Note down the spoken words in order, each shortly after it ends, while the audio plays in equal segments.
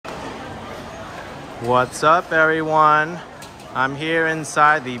What's up, everyone? I'm here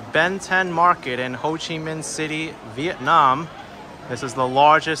inside the Ben Thanh Market in Ho Chi Minh City, Vietnam. This is the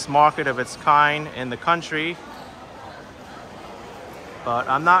largest market of its kind in the country. But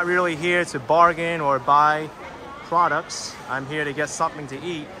I'm not really here to bargain or buy products. I'm here to get something to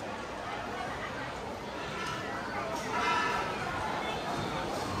eat.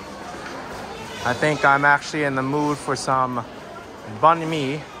 I think I'm actually in the mood for some Banh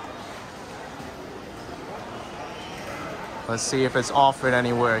Mi. Let's see if it's offered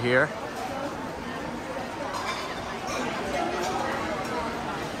anywhere here.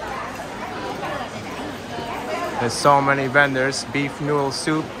 There's so many vendors. Beef noodle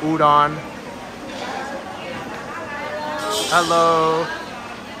soup, udon. Hello.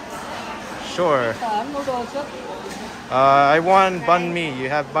 Sure. I want banh mi. You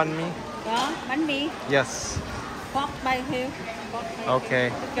have banh mi? Có, bánh mì. Yes. Pork barbecue.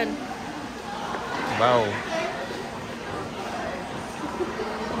 Okay. Chicken. Wow.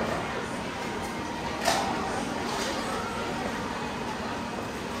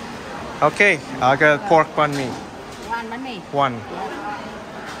 Okay, I'll get pork banh mi. One bánh mì. One.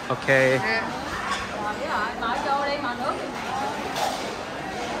 Okay.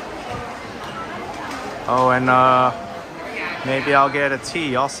 Oh, and maybe I'll get a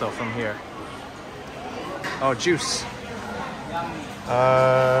tea also from here. Oh, juice.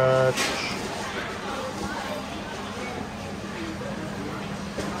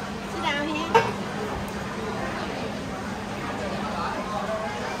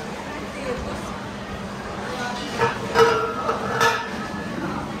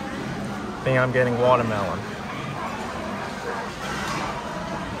 I think I'm getting watermelon.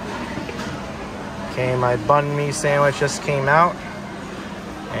 Okay, my banh mi sandwich just came out.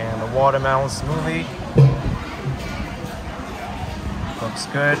 And the watermelon smoothie. Looks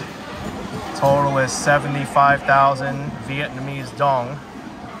good. Total is 75,000 Vietnamese dong.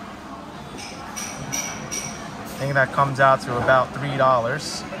 I think that comes out to about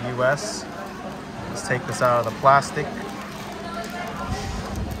 $3 US. Let's take this out of the plastic.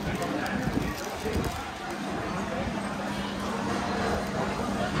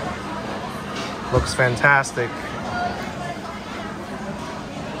 Looks fantastic.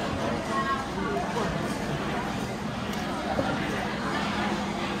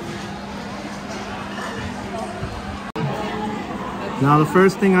 Now the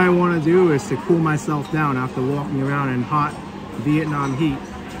first thing I want to do is to cool myself down after walking around in hot Vietnam heat.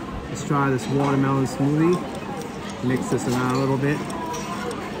 Let's try this watermelon smoothie. Mix this around a little bit.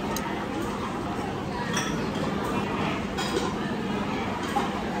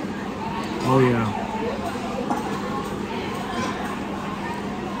 Oh yeah.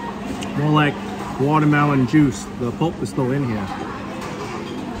 More like watermelon juice. The pulp is still in here.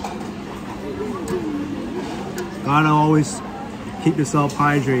 Gotta always keep yourself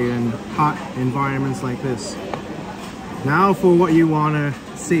hydrated in hot environments like this. Now for what you wanna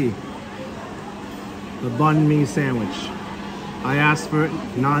see. The banh mi sandwich. I asked for it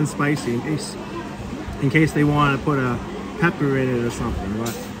non-spicy in case they want to put a pepper in it or something,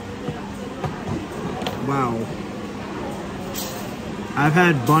 but wow. I've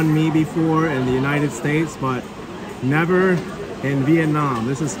had banh mi before in the United States, but never in Vietnam.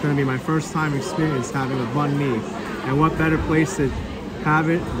 This is going to be my first time experience having a banh mi. And what better place to have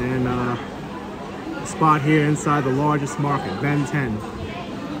it than a spot here inside the largest market, Ben Thanh.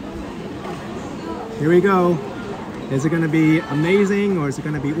 Here we go. Is it going to be amazing or is it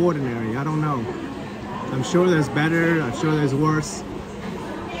going to be ordinary? I don't know. I'm sure there's better, I'm sure there's worse.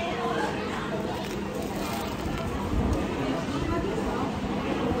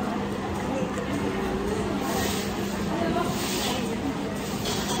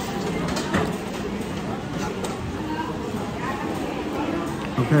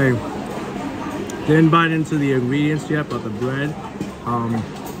 Okay, didn't bite into the ingredients yet, but the bread, a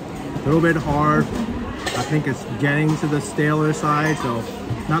little bit hard. I think it's getting to the staler side, so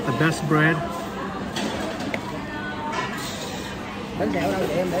not the best bread. I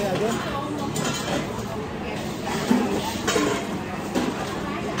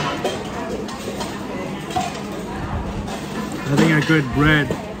think a good bread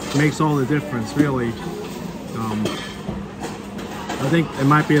makes all the difference, really. I think it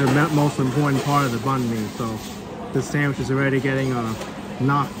might be the most important part of the banh mi. So this sandwich is already getting a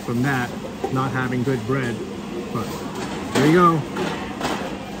knock from that, not having good bread. But there you go.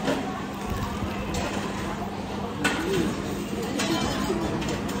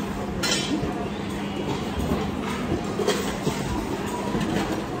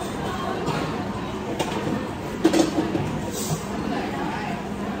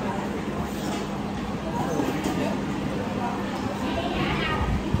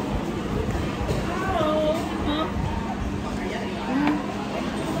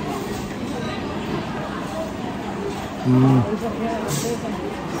 Yeah,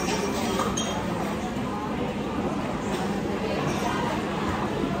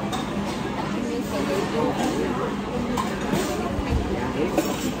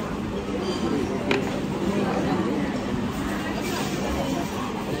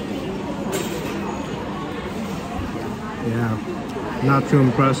 not too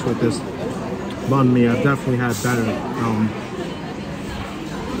impressed with this banh mi. I've definitely had better.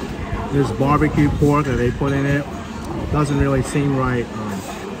 This barbecue pork that they put in it doesn't really seem right.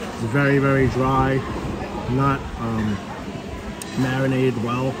 It's very, very dry, not marinated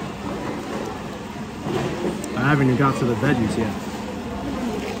well. I haven't even got to the veggies yet.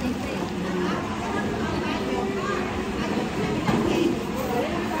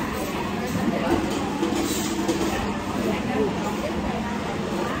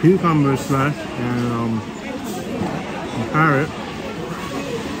 Cucumbers fresh and carrot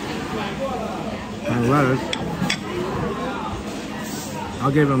and lettuce.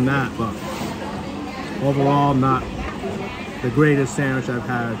 I'll give them that, but overall not the greatest sandwich I've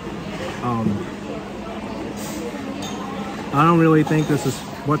had. I don't really think this is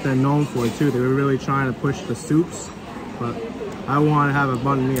what they're known for too. They were really trying to push the soups, but I want to have a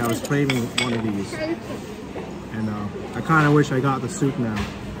banh mi. I was craving one of these, and I kind of wish I got the soup now.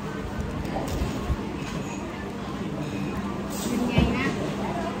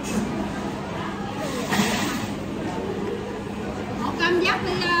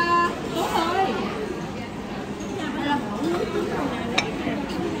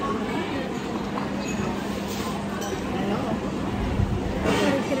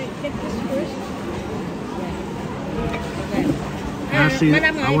 Actually,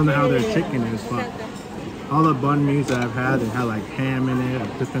 I wonder how their chicken is, but all the banh mi's that I've had, they had like ham in it, a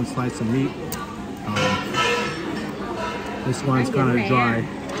different slice of meat. This one's kind of dry.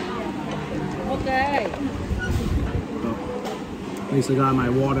 Okay. But at least I got my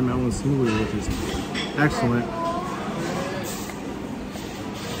watermelon smoothie, which is excellent.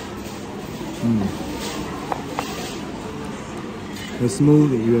 The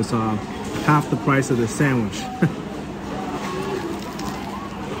smoothie is half the price of the sandwich.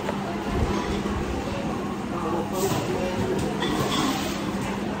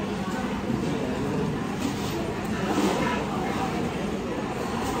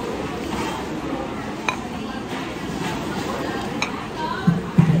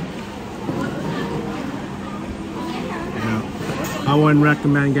 I wouldn't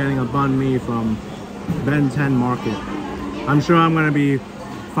recommend getting a banh mi from Ben Thanh Market. I'm sure I'm going to be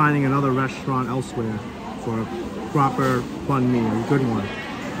finding another restaurant elsewhere for a proper banh mi, a good one.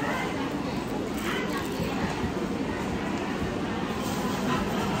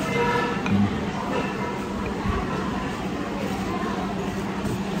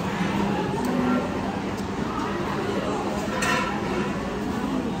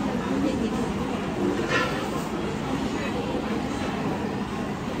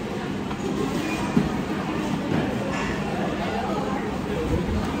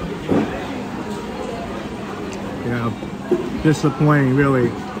 Yeah, disappointing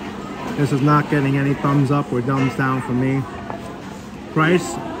really. This is not getting any thumbs up or thumbs down from me.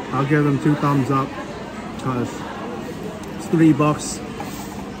 Price, I'll give them 2 thumbs up because it's $3.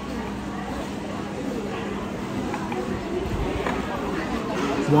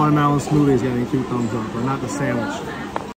 Watermelon smoothie is getting 2 thumbs up, but not the sandwich.